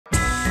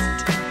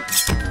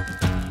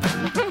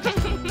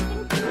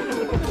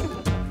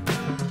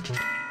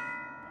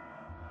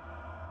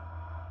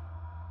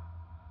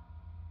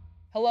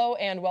Hello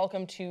and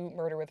welcome to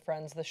Murder with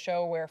Friends, the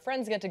show where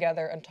friends get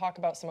together and talk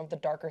about some of the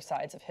darker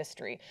sides of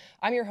history.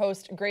 I'm your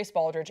host, Grace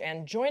Baldridge,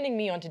 and joining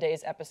me on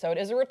today's episode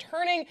is a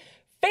returning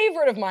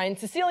favorite of mine,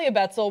 Cecilia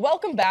Betsill.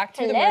 Welcome back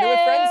to the Murder with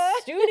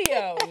Friends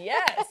studio.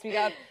 Yes, we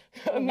got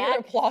Amir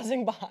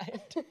applauding behind.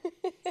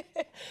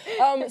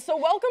 So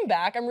welcome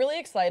back. I'm really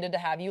excited to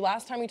have you.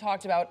 Last time we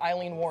talked about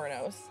Eileen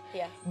Wuornos.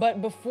 Yes. But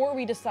before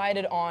we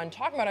decided on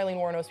talking about Eileen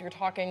Wuornos, we were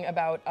talking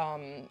about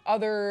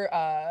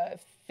other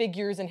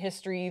figures in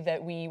history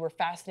that we were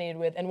fascinated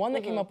with, and one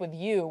that came up with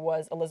you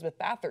was Elizabeth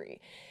Bathory.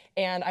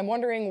 And I'm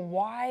wondering,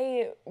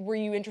 why were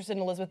you interested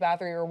in Elizabeth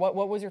Bathory, or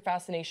what was your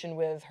fascination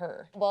with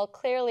her? Well,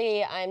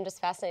 clearly I'm just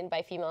fascinated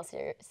by female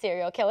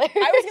serial killers. I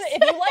was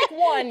gonna, if you like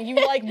one, you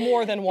like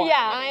more than one. Yeah,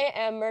 I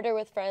am Murder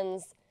with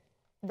Friends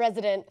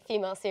resident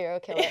female serial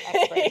killer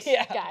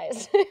expert,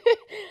 guys.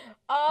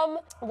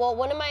 Well,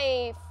 one of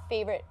my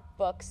favorite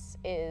books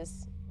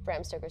is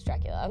Bram Stoker's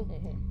Dracula.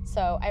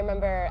 So I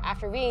remember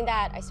after reading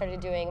that, I started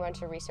doing a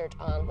bunch of research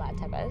on Vlad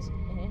Tepes.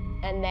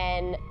 And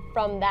then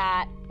from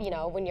that, you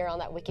know, when you're on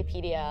that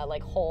Wikipedia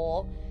like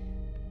hole,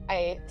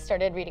 I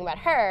started reading about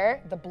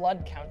her. The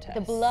Blood Countess. The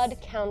Blood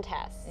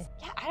Countess.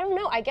 Yeah, I don't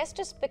know. I guess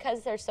just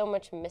because there's so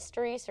much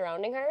mystery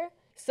surrounding her.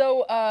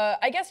 So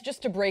I guess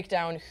just to break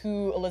down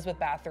who Elizabeth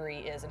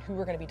Bathory is and who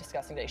we're going to be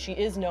discussing today, she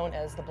is known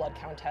as the Blood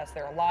Countess.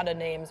 There are a lot of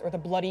names, or the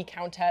Bloody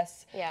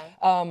Countess. Yeah.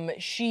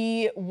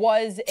 She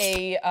was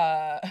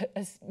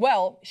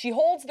well, she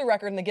holds the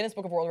record in the Guinness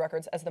Book of World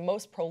Records as the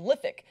most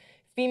prolific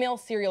female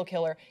serial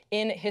killer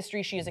in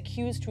history. She is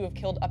accused to have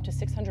killed up to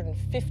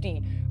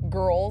 650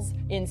 girls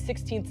in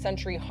 16th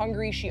century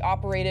Hungary. She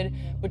operated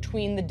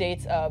between the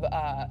dates of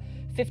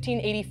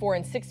 1584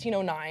 and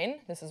 1609,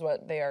 this is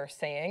what they are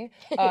saying,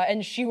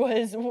 and she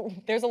was,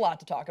 there's a lot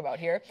to talk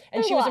about here,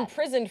 and she was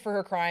imprisoned for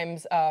her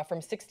crimes from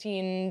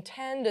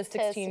 1610 to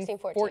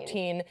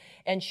 1614,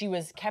 and she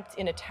was kept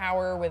in a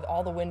tower with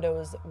all the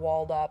windows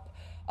walled up,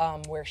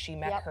 where she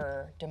met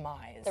her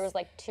demise. There was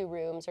like 2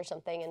 rooms or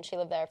something, and she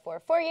lived there for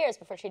 4 years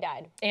before she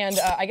died. And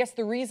I guess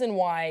the reason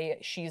why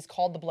she's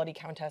called the Bloody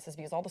Countess is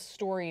because all the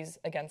stories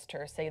against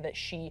her say that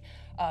she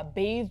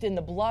bathed in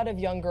the blood of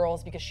young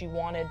girls because she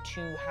wanted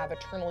to have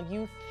eternal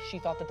youth. She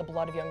thought that the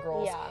blood of young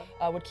girls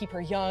would keep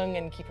her young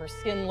and keep her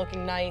skin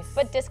looking nice.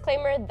 But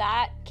disclaimer,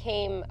 that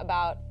came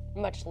about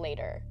much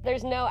later.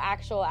 There's no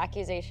actual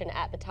accusation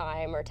at the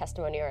time or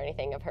testimony or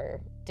anything of her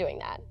doing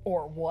that.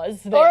 Or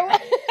was there?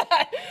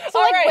 So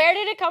like, where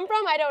did it come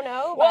from? I don't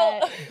know.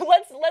 Well,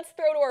 let's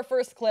throw to our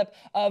first clip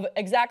of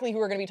exactly who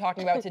we're going to be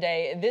talking about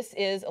today. This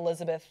is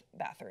Elizabeth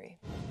Bathory.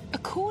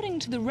 According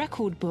to the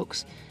record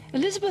books,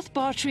 Elizabeth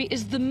Bathory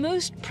is the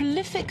most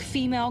prolific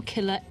female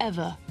killer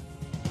ever,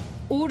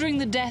 ordering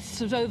the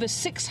deaths of over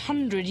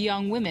 600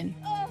 young women.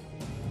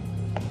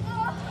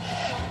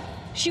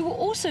 She will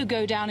also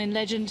go down in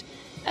legend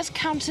as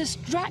Countess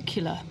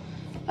Dracula,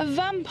 a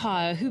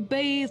vampire who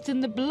bathed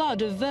in the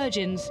blood of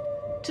virgins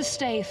to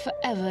stay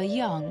forever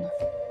young.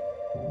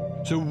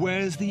 So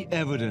where's the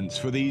evidence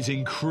for these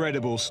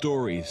incredible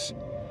stories?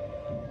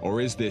 Or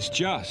is this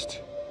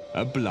just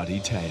a bloody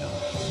tale?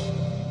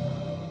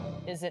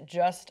 Is it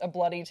just a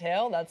bloody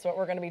tale? That's what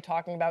we're going to be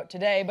talking about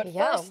today. But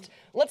first,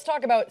 let's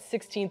talk about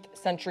 16th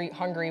century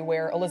Hungary,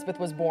 where Elizabeth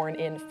was born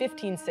in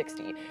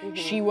 1560.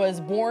 She was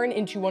born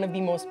into one of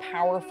the most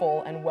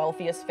powerful and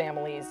wealthiest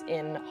families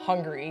in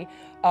Hungary.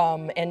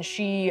 And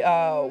she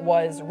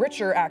was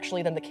richer,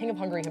 actually, than the King of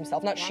Hungary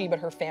himself. Not she, but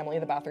her family,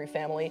 the Bathory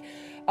family.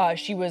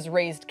 She was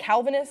raised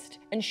Calvinist,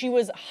 and she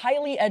was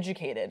highly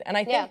educated. And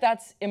I think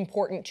that's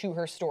important to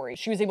her story.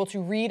 She was able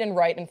to read and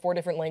write in 4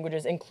 different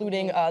languages,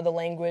 including the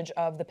language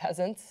of the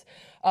peasants.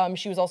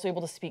 She was also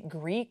able to speak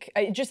Greek.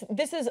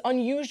 This is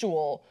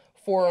unusual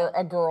for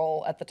a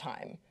girl at the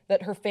time,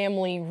 that her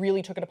family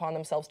really took it upon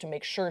themselves to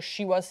make sure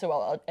she was so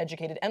well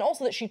educated, and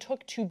also that she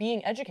took to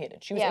being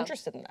educated. She was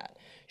interested in that.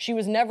 She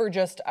was never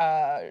just,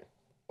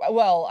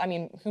 well, I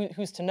mean,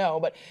 who's to know,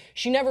 but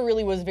she never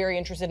really was very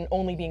interested in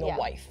only being a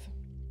wife.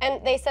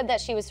 And they said that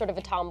she was sort of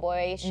a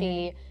tomboy.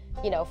 She,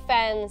 you know,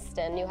 fenced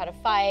and knew how to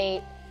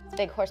fight.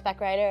 Big horseback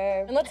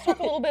rider. And let's talk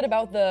a little bit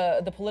about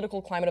the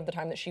political climate of the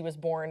time that she was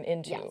born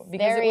into,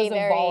 because very, it was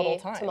a volatile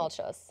time.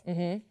 Tumultuous.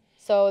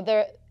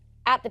 So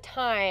at the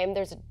time,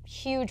 there's a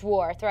huge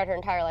war throughout her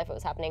entire life. It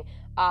was happening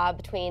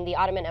between the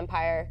Ottoman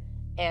Empire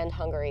and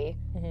Hungary.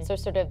 So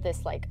sort of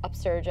this like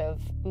upsurge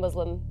of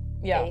Muslim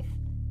faith,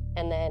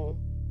 and then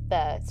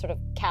the sort of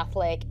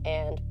Catholic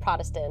and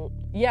Protestant.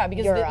 Yeah,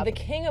 because the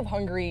King of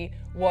Hungary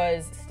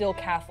was still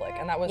Catholic,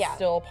 and that was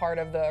still part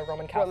of the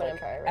Roman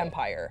Catholic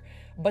Empire.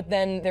 But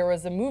then there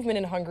was a movement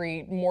in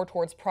Hungary more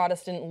towards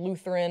Protestant,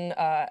 Lutheran.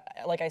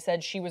 Like I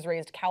said, she was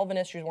raised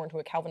Calvinist. She was born to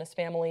a Calvinist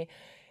family.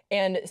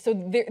 And so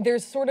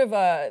there's sort of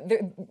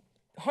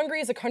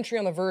Hungary is a country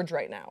on the verge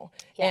right now,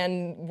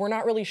 and we're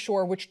not really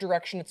sure which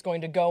direction it's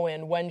going to go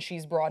in when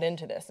she's brought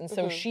into this. And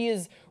so she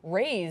is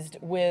raised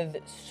with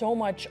so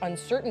much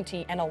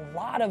uncertainty and a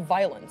lot of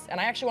violence. And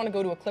I actually want to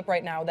go to a clip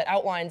right now that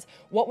outlines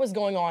what was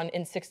going on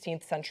in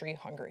 16th century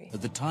Hungary.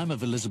 At the time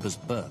of Elizabeth's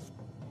birth,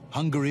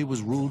 Hungary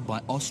was ruled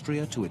by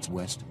Austria to its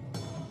west,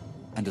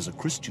 And as a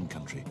Christian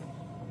country,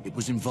 it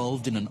was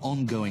involved in an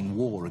ongoing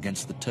war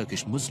against the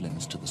Turkish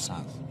Muslims to the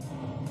south.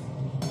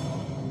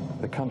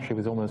 The country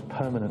was almost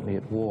permanently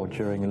at war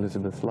during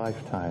Elizabeth's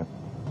lifetime.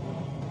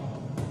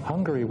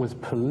 Hungary was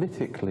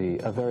politically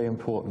a very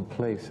important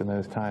place in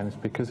those times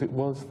because it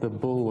was the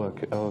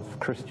bulwark of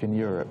Christian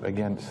Europe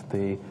against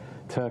the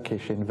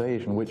Turkish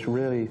invasion, which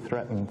really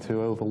threatened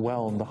to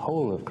overwhelm the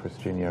whole of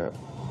Christian Europe.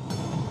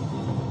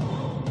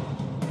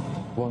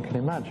 One can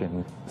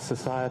imagine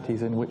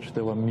societies in which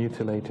there were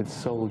mutilated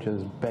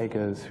soldiers,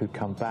 beggars who'd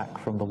come back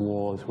from the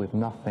wars with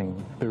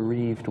nothing,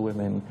 bereaved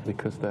women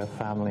because their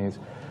families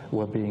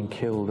were being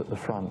killed at the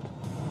front.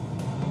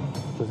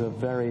 It was a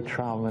very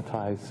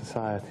traumatized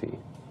society.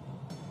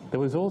 There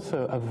was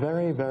also a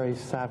very, very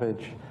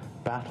savage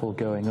battle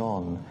going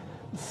on,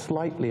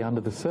 slightly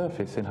under the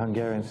surface in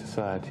Hungarian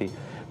society,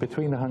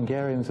 between the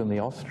Hungarians and the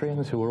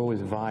Austrians, who were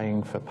always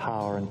vying for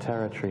power and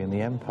territory in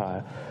the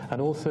empire, and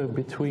also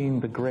between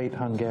the great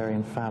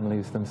Hungarian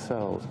families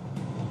themselves.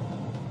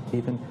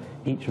 Even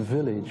each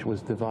village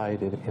was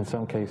divided, in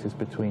some cases,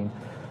 between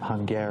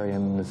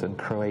Hungarians and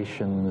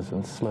Croatians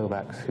and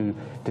Slovaks who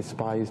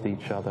despised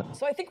each other.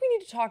 So I think we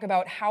need to talk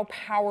about how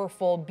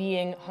powerful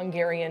being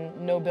Hungarian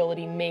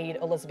nobility made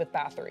Elizabeth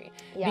Bathory.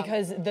 Yeah.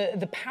 Because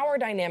the power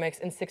dynamics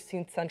in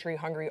 16th century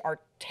Hungary are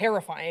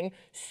terrifying.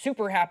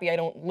 Super happy I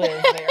don't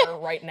live there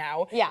right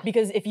now. Yeah.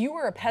 Because if you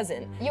were a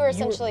peasant... You were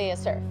essentially a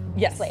serf.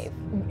 Yes. Slave.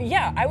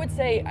 Yeah, I would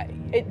say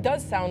it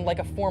does sound like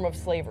a form of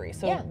slavery.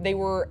 So yeah. They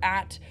were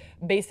at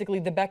basically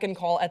the beck and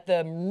call, at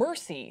the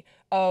mercy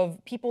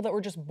of people that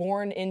were just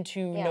born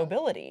into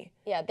nobility.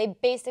 Yeah, they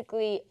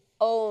basically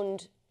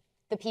owned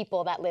the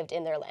people that lived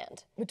in their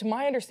land. But to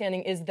my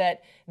understanding is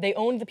that they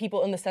owned the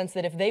people in the sense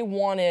that if they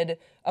wanted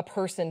a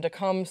person to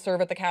come serve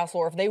at the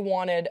castle, or if they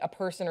wanted a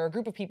person or a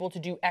group of people to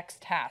do X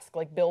task,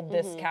 like build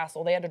this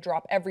castle, they had to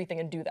drop everything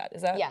and do that.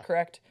 Is that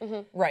correct?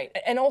 Right.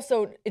 And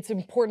also, it's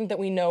important that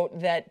we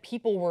note that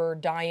people were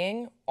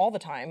dying all the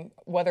time,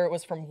 whether it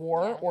was from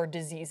war or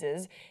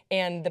diseases,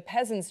 and the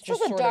peasants just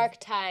sort of... It was a dark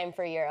time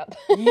for Europe.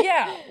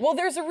 Yeah. Well,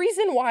 there's a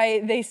reason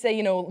why they say,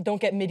 you know,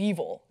 don't get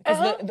medieval.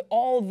 Because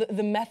all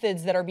the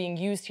methods that are being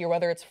used here,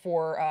 whether it's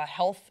for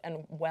health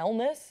and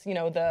wellness, you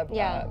know, the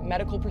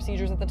medical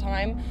procedures at the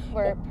time,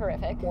 were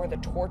horrific. Or the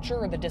torture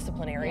or the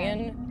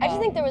disciplinarian. Yeah. I just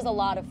think there was a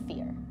lot of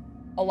fear.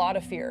 A lot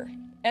of fear.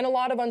 And a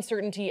lot of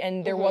uncertainty,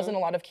 and there wasn't a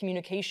lot of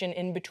communication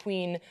in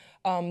between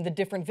the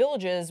different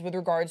villages with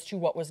regards to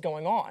what was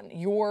going on.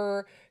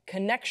 Your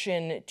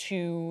connection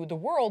to the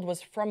world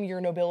was from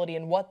your nobility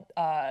and what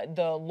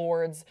the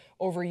lords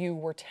over you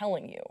were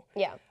telling you.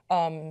 Yeah.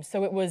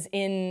 So it was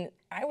in,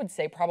 I would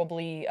say,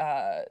 probably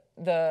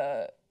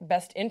the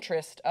best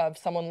interest of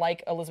someone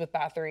like Elizabeth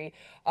Bathory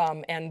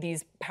and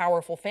these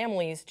powerful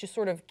families to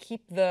sort of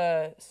keep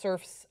the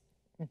serfs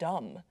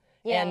dumb.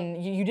 Yeah.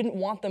 And you didn't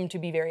want them to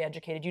be very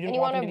educated. You didn't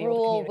want them to be able to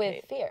rule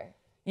communicate. with fear.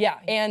 Yeah,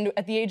 and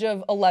at the age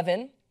of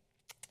 11,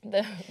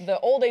 the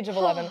old age of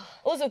 11,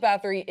 Elizabeth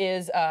Bathory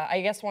is,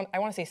 I guess, I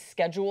want to say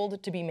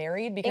scheduled to be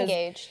married because...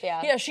 Engaged,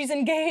 yeah. Yeah, she's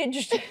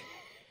engaged.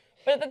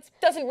 But that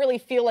doesn't really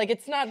feel like,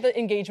 it's not the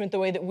engagement the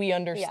way that we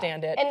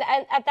understand it.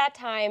 And at that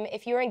time,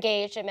 if you were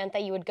engaged, it meant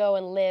that you would go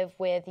and live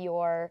with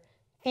your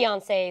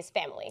fiance's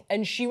family.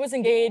 And she was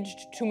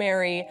engaged to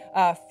marry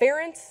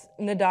Ferenc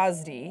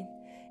Nadasdy,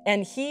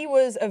 and he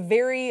was a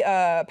very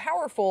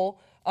powerful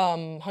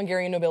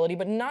Hungarian nobility,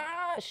 but not...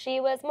 She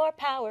was more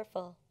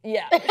powerful.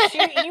 Yeah,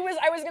 he was,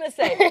 I was gonna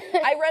say,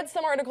 I read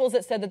some articles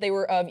that said that they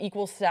were of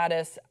equal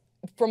status.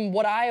 From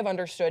what I have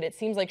understood, it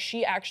seems like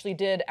she actually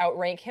did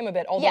outrank him a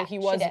bit, although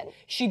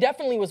she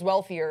definitely was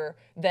wealthier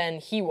than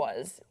he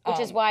was. Which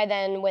is why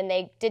then when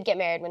they did get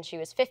married when she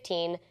was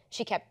 15,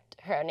 she kept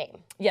her own name.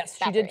 Yes,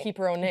 Bathory. She did keep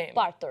her own name.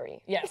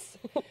 Bathory. Yes.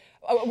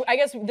 I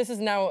guess this is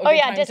now a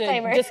good time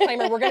disclaimer.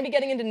 Disclaimer. We're going to be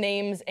getting into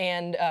names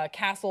and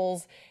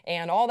castles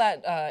and all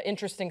that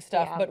interesting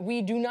stuff, but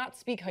we do not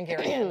speak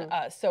Hungarian,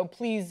 so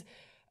please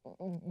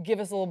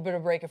give us a little bit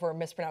of a break if we're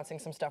mispronouncing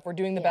some stuff. We're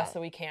doing the best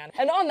that we can.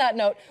 And on that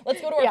note,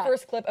 let's go to our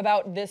first clip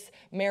about this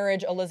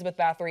marriage Elizabeth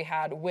Bathory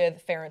had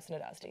with Ferenc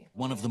Nadasdy.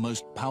 One of the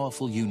most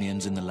powerful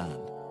unions in the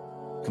land,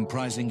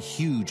 comprising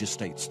huge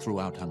estates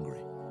throughout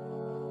Hungary.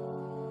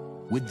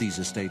 With these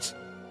estates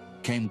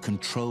came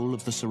control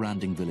of the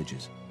surrounding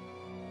villages.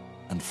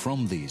 And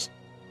from these,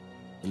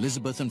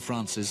 Elizabeth and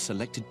Francis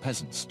selected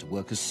peasants to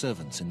work as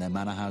servants in their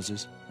manor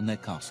houses and their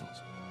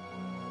castles.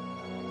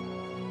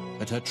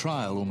 At her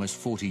trial almost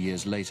 40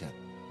 years later,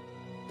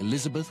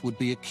 Elizabeth would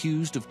be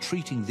accused of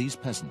treating these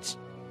peasants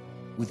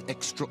with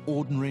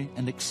extraordinary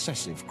and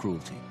excessive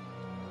cruelty.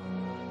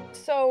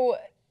 So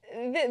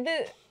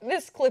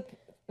this clip,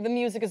 the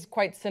music is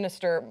quite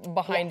sinister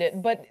behind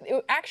it, but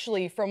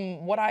actually,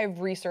 from what I've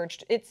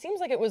researched, it seems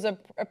like it was a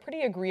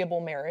pretty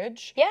agreeable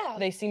marriage. Yeah.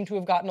 They seem to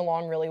have gotten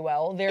along really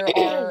well. There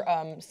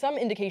are some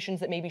indications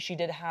that maybe she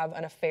did have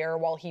an affair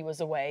while he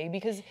was away,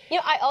 because... You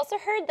know, I also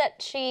heard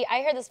that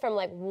I heard this from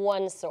like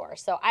one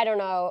source, so I don't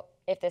know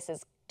if this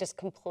is just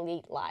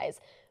complete lies,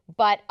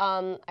 but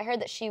I heard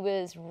that she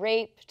was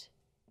raped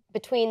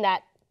between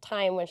that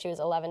time when she was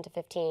 11 to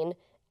 15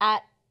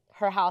 at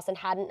her house and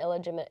had an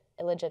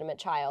illegitimate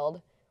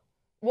child.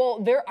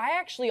 Well, I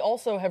actually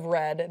also have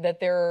read that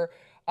there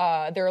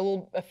are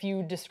a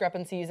few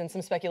discrepancies and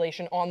some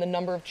speculation on the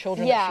number of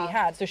children that she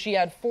had. So she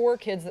had 4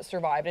 kids that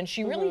survived, and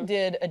she really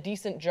did a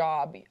decent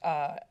job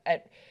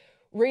at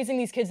raising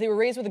these kids. They were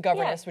raised with a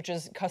governess, which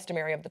is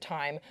customary of the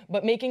time,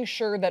 but making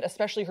sure that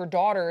especially her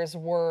daughters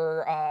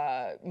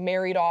were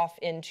married off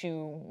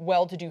into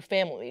well-to-do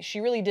families. She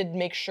really did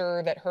make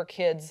sure that her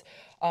kids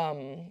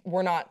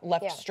were not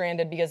left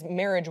stranded, because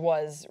marriage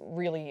was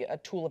really a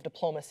tool of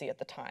diplomacy at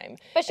the time.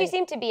 But she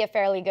seemed to be a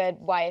fairly good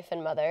wife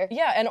and mother.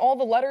 Yeah, and all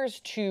the letters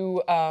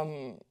to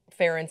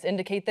Ference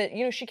indicate that,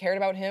 you know, she cared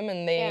about him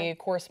and they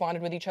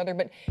corresponded with each other,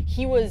 but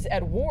he was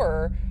at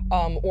war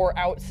or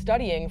out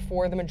studying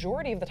for the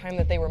majority of the time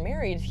that they were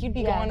married. He'd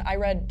be gone, I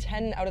read,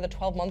 10 out of the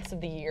 12 months of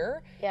the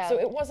year. Yeah. So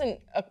it wasn't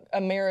a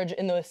marriage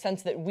in the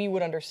sense that we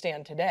would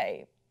understand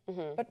today,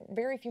 but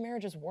very few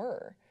marriages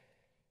were.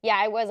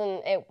 Yeah, it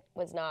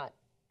was not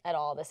at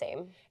all the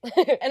same.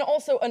 And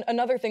also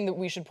another thing that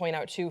we should point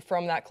out too,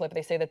 from that clip,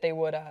 they say that they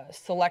would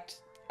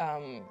select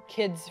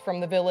kids from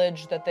the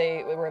village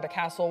where the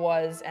castle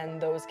was, and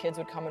those kids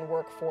would come and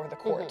work for the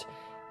court.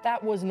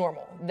 That was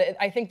normal.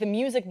 I think the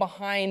music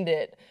behind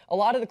it, a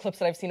lot of the clips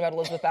that I've seen about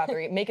Elizabeth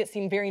Bathory make it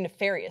seem very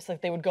nefarious.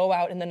 Like they would go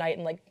out in the night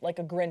and like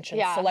a Grinch and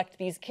select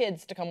these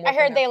kids to come work. I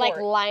heard they court. like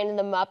lined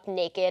them up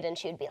naked, and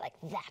she would be like,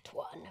 "That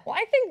one. Well,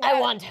 I think I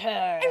want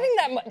her." I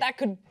think that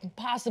could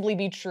possibly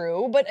be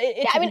true, but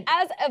I mean,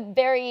 as a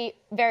very,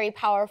 very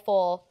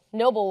powerful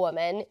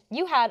noblewoman,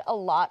 you had a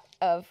lot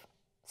of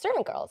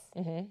servant girls.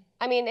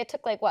 I mean, it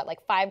took like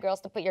 5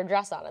 girls to put your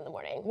dress on in the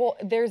morning. Well,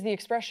 there's the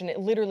expression, it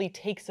literally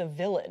takes a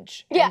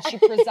village. Yeah. And she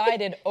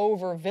presided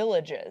over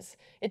villages.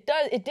 It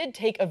did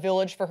take a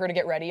village for her to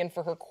get ready and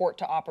for her court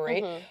to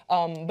operate,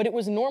 but it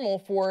was normal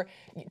for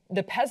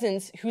the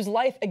peasants whose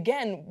life,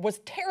 again, was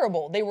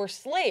terrible. They were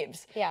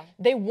slaves. Yeah.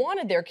 They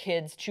wanted their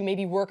kids to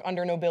maybe work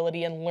under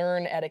nobility and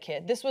learn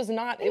etiquette. This was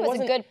not, it was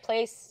a good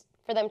place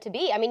for them to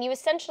be. I mean, you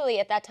essentially,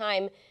 at that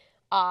time,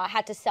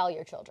 had to sell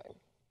your children.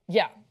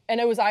 Yeah, and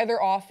it was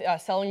either off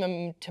selling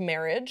them to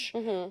marriage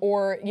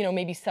or, you know,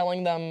 maybe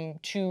selling them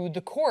to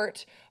the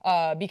court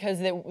because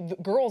the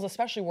girls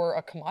especially were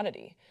a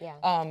commodity. Yeah.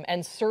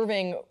 And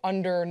serving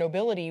under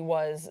nobility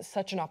was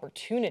such an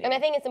opportunity. And I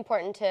think it's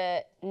important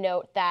to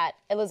note that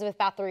Elizabeth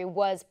Bathory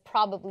was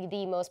probably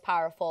the most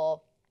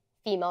powerful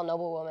female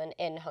noblewoman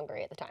in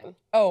Hungary at the time.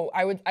 Oh,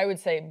 I would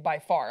say by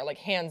far, like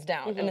hands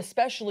down, and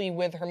especially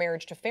with her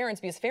marriage to Ference,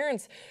 because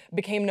Ference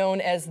became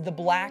known as the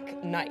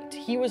Black Knight.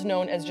 He was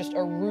known as just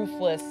a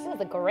ruthless, he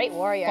was a great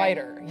warrior.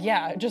 Fighter.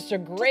 Yeah, just a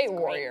great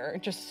warrior,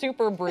 just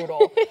super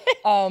brutal.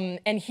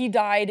 And he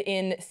died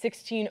in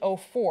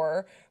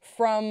 1604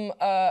 from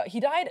he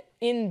died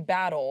in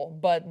battle,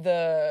 but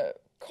the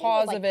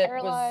cause of it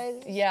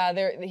was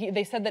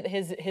they said that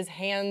his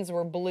hands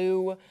were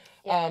blue.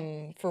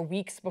 For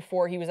weeks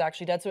before he was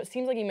actually dead. So it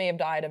seems like he may have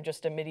died of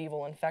just a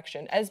medieval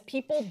infection, as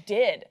people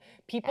did.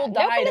 People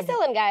died. No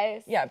penicillin,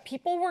 guys. Yeah,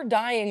 people were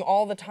dying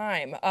all the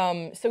time.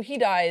 So he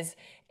dies,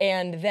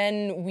 and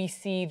then we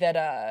see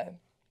that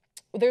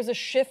there's a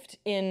shift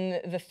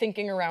in the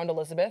thinking around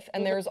Elizabeth,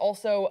 and there's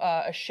also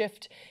a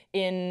shift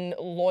in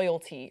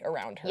loyalty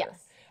around her.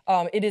 Yes.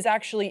 It is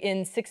actually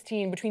between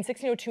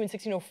 1602 and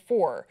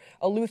 1604,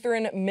 a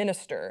Lutheran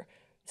minister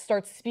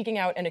starts speaking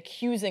out and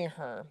accusing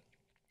her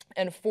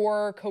and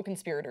 4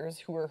 co-conspirators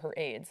who were her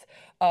aides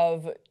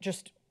of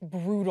just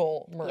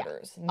brutal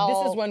murders. Yeah.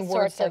 This is when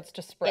word starts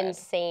to spread.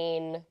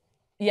 Insane.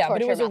 Yeah,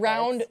 but it was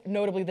around,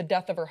 notably, the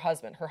death of her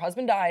husband. Her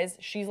husband dies,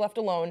 she's left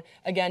alone.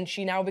 Again,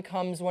 she now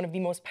becomes one of the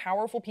most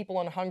powerful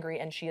people in Hungary,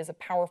 and she is a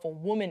powerful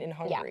woman in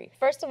Hungary. Yeah.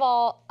 First of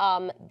all,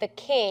 the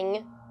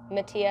king,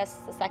 Matthias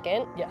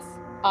II,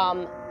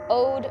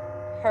 owed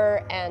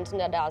her and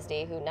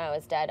Nadazdi, who now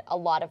is dead, a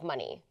lot of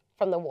money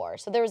from the war.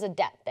 So there was a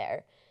debt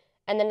there.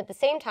 And then at the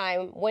same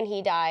time, when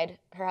he died,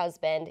 her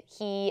husband,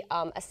 he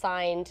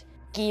assigned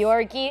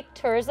Georgi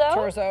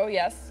Turzo.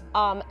 Yes.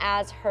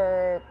 As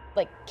her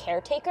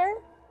caretaker.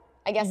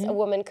 I guess a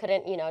woman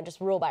couldn't,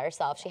 just rule by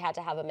herself. She had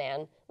to have a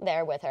man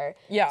there with her.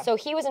 Yeah. So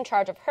he was in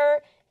charge of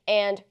her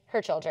and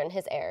her children,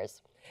 his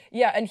heirs.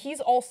 Yeah, and he's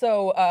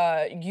also,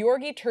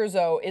 Georgi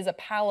Turzo is a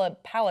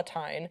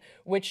Palatine,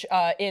 which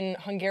in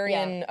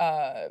Hungarian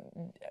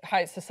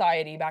high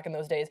society back in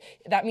those days,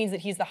 that means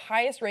that he's the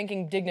highest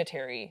ranking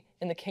dignitary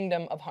in the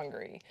Kingdom of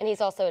Hungary. And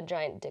he's also a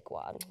giant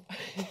dickwad.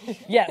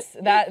 Yes,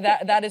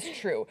 that is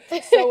true.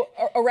 So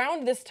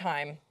around this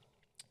time,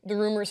 the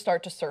rumors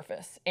start to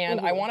surface, and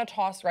I want to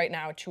toss right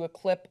now to a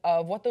clip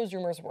of what those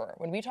rumors were.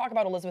 When we talk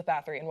about Elizabeth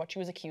Bathory and what she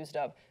was accused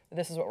of,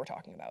 this is what we're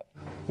talking about.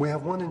 We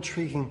have one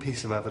intriguing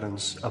piece of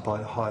evidence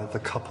about how the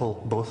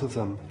couple, both of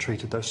them,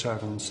 treated their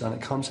servants, and it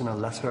comes in a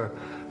letter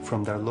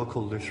from their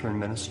local Lutheran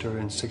minister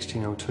in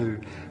 1602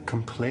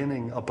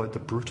 complaining about the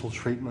brutal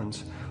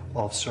treatment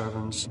of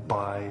servants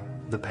by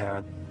the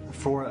pair.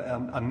 For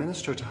a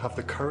minister to have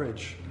the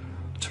courage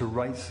to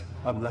write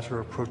a letter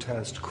of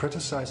protest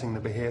criticising the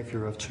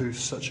behaviour of two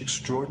such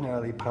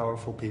extraordinarily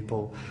powerful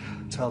people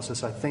tells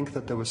us, I think,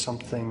 that there was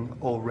something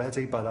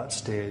already by that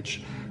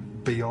stage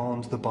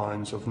beyond the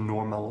bounds of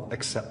normal,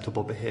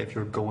 acceptable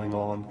behaviour going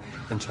on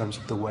in terms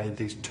of the way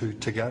these two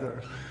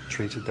together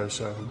treated their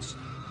servants.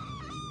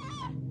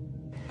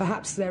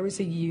 Perhaps there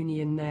is a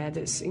union there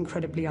that's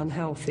incredibly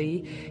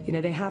unhealthy. You know,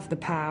 they have the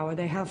power,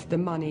 they have the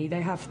money, they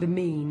have the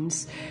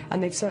means,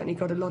 and they've certainly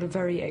got a lot of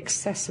very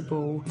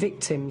accessible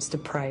victims to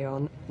prey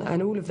on.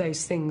 And all of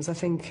those things, I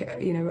think,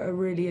 you know, are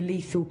really a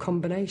lethal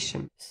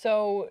combination.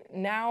 So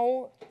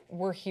now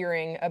we're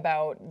hearing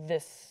about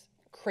this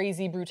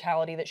crazy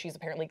brutality that she's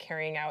apparently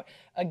carrying out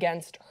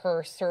against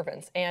her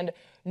servants. And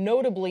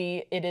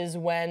notably, it is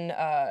when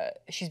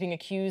she's being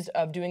accused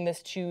of doing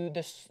this to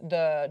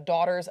the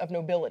daughters of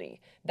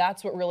nobility.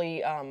 That's what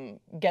really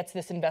gets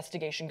this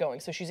investigation going.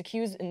 So she's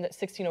accused in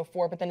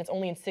 1604, but then it's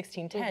only in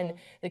 1610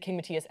 that King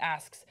Matthias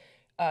asks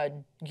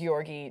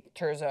Georgi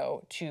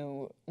Terzo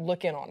to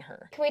look in on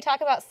her. Can we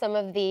talk about some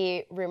of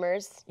the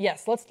rumors?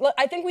 Yes,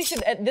 I think we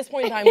should, at this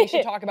point in time, we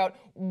should talk about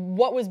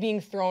what was being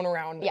thrown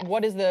around. Yes.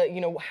 What is the,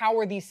 you know, how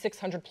are these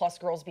 600 plus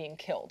girls being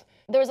killed?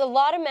 There was a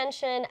lot of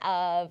mention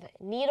of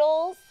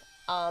needles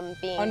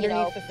being,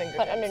 underneath the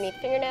put underneath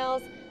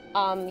fingernails,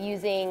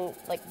 using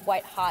like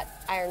white hot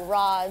iron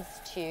rods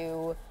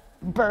to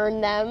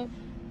burn them.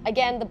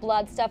 Again, the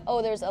blood stuff.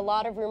 Oh, there's a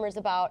lot of rumors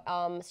about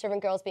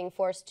servant girls being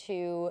forced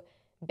to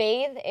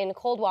bathe in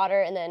cold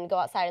water and then go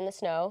outside in the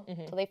snow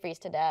until they freeze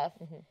to death.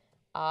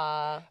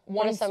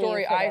 One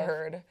story I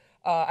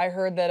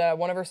heard that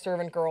one of her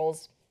servant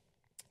girls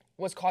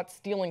was caught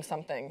stealing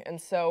something,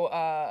 and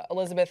so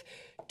Elizabeth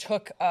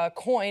took a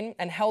coin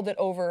and held it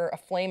over a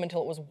flame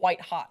until it was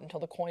white hot, until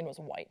the coin was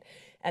white,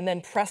 and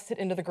then pressed it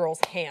into the girl's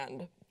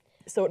hand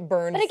so it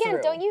burned But again,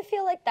 through. Don't you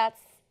feel like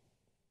that's,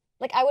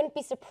 like, I wouldn't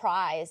be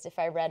surprised if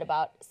I read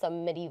about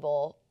some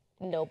medieval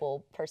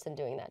noble person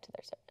doing that to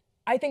their servant.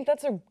 I think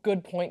that's a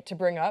good point to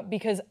bring up,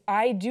 because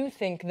I do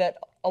think that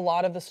a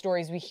lot of the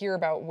stories we hear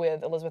about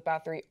with Elizabeth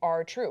Bathory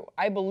are true.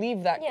 I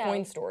believe that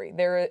coin story.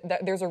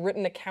 There's a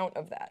written account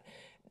of that.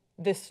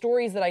 The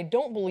stories that I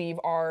don't believe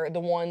are the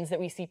ones that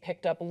we see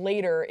picked up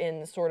later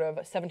in sort of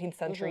 17th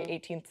century,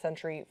 18th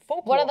century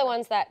folklore. One of the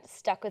ones that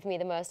stuck with me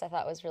the most, I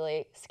thought was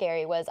really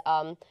scary, was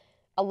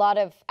a lot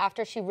of,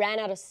 after she ran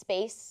out of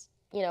space,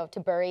 you know, to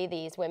bury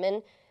these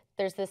women,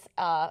 there's this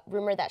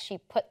rumor that she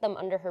put them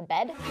under her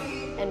bed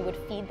and would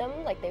feed them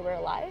like they were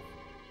alive.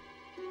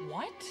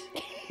 What?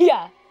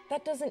 Yeah.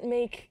 That doesn't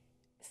make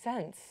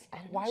sense.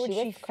 Why would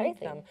she feed crazy.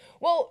 them?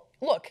 Well,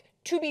 look,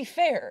 to be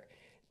fair,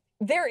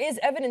 there is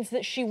evidence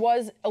that she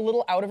was a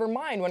little out of her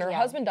mind. When her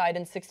husband died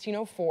in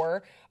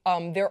 1604,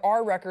 there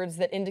are records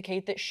that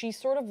indicate that she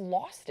sort of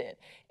lost it.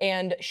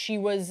 And she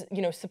was,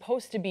 you know,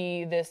 supposed to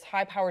be this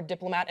high-powered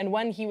diplomat. And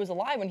when he was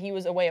alive, when he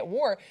was away at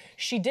war,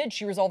 she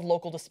resolved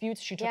local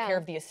disputes. She took care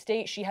of the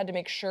estate. She had to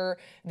make sure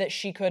that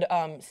she could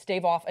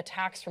stave off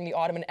attacks from the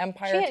Ottoman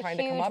Empire trying to come up.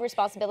 She had huge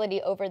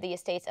responsibility over the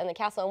estates and the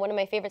castle. And one of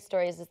my favorite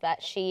stories is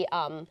that she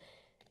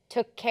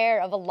took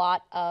care of a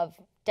lot of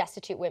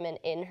destitute women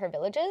in her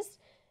villages.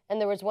 And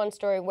there was one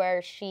story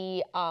where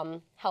she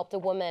helped a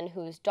woman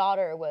whose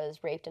daughter was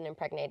raped and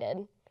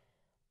impregnated.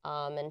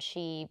 And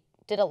she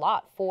did a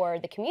lot for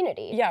the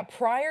community. Yeah,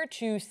 prior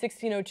to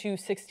 1602,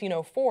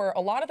 1604,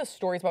 a lot of the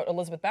stories about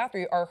Elizabeth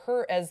Bathory are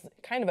her as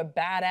kind of a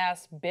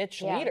badass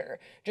bitch leader,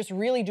 just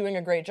really doing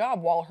a great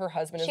job while her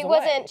husband is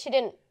away.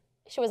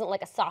 She wasn't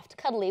like a soft,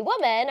 cuddly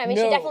woman. I mean,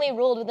 she definitely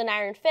ruled with an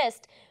iron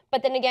fist.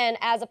 But then again,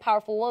 as a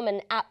powerful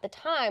woman at the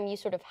time, you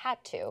sort of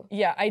had to.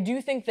 Yeah, I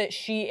do think that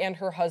she and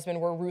her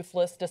husband were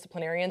ruthless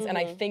disciplinarians, and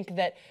I think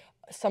that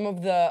some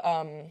of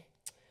the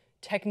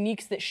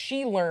techniques that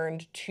she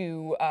learned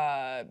to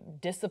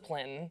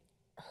discipline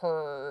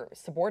her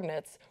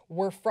subordinates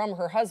were from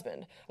her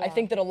husband. I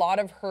think that a lot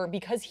of her,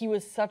 because he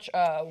was such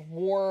a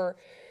war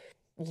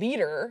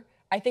leader,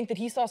 I think that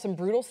he saw some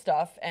brutal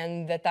stuff,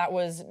 and that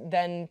was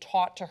then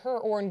taught to her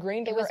or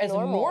ingrained to her as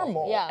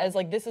normal, as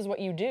like, this is what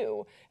you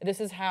do. This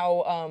is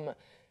how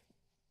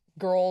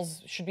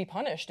girls should be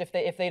punished if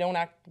they don't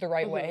act the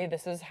right way.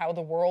 This is how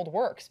the world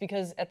works,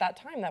 because at that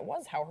time that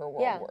was how her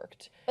world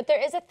worked. But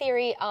there is a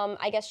theory.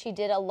 I guess she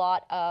did a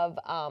lot of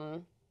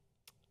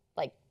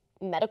like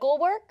medical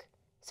work.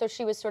 So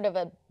she was sort of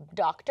a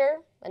doctor,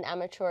 an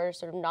amateur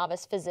sort of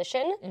novice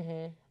physician.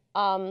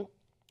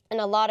 And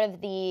a lot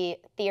of the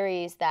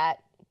theories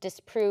that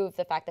disprove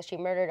the fact that she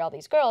murdered all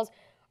these girls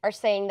are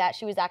saying that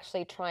she was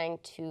actually trying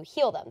to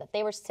heal them, that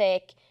they were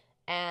sick,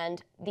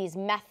 and these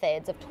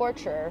methods of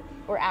torture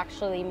were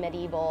actually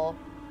medieval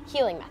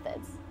healing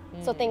methods.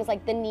 So things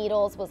like the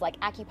needles was like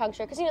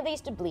acupuncture, because, you know, they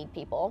used to bleed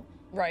people.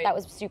 Right. That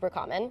was super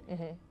common.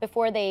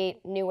 Before they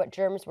knew what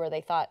germs were,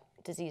 they thought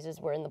diseases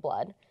were in the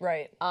blood.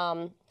 Right.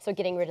 So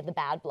getting rid of the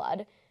bad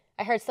blood.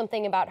 I heard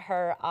something about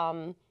her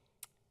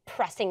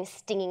pressing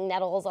stinging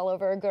nettles all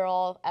over a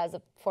girl as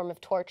a form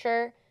of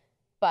torture,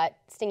 but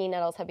stinging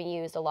nettles have been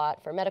used a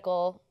lot for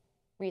medical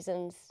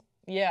reasons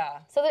Yeah.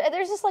 So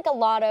there's just like a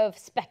lot of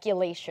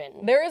speculation.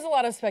 There is a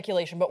lot of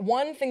speculation, but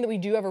one thing that we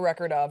do have a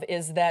record of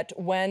is that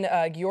when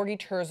Georgi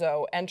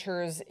Terzo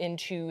enters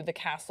into the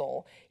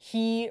castle,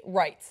 he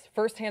writes,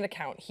 first-hand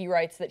account, he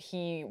writes that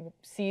he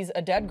sees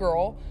a dead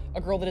girl,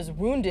 a girl that is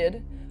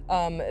wounded,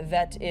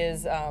 that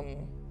is,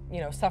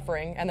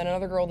 suffering, and then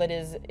another girl that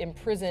is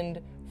imprisoned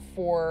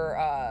for,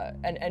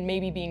 and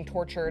maybe being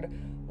tortured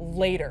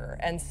later.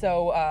 And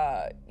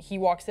so he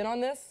walks in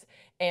on this,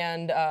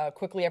 and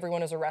quickly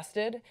everyone is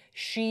arrested.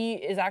 She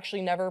is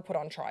actually never put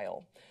on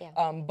trial,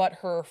 but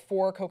her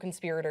 4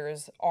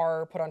 co-conspirators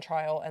are put on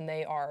trial and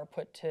they are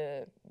put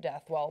to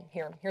death. Well,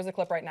 here's a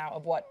clip right now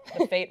of what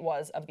the fate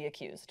was of the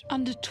accused.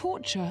 Under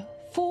torture,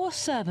 4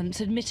 servants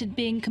admitted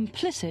being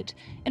complicit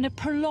in a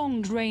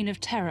prolonged reign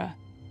of terror.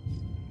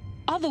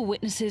 Other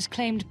witnesses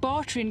claimed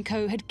Bathory &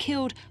 Co. had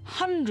killed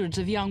hundreds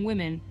of young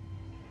women.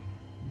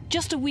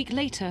 Just a week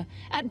later,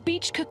 at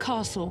Beechka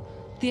Castle,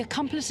 the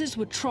accomplices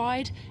were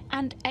tried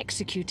and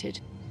executed.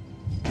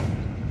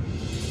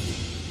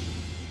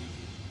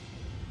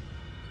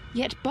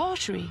 Yet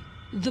Bathory,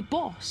 the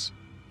boss,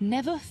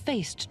 never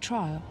faced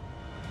trial.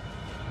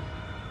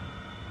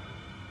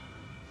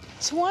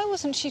 So why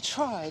wasn't she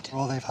tried?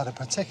 Well, they've had a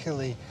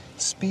particularly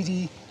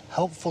speedy,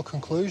 helpful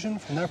conclusion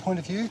from their point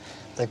of view.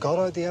 They got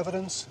out the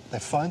evidence,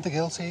 they've found the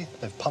guilty,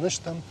 they've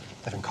punished them,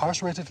 they've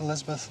incarcerated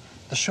Elizabeth.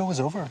 The show is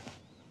over.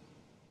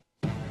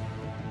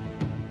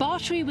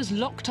 Bathory was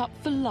locked up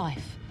for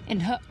life in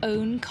her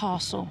own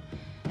castle,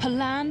 her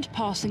land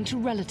passing to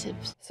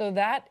relatives. So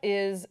that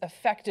is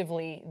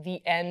effectively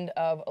the end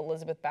of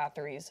Elizabeth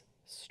Bathory's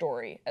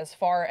story, as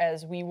far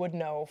as we would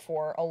know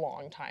for a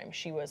long time.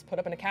 She was put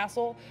up in a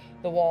castle,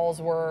 the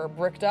walls were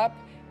bricked up,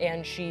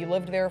 and she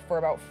lived there for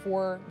about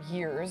 4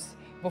 years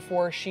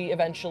before she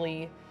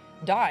eventually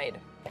died.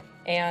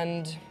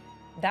 And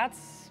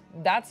that's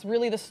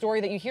really the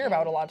story that you hear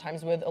about a lot of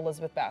times with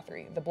Elizabeth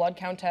Bathory. The Blood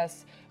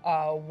Countess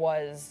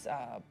was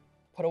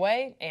put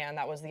away, and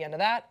that was the end of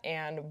that.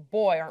 And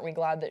boy, aren't we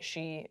glad that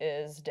she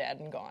is dead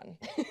and gone.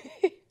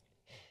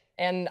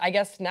 And I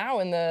guess now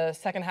in the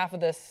second half of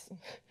this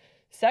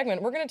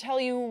segment, we're going to tell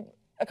you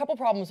a couple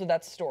problems with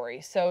that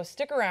story. So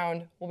stick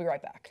around, we'll be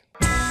right back.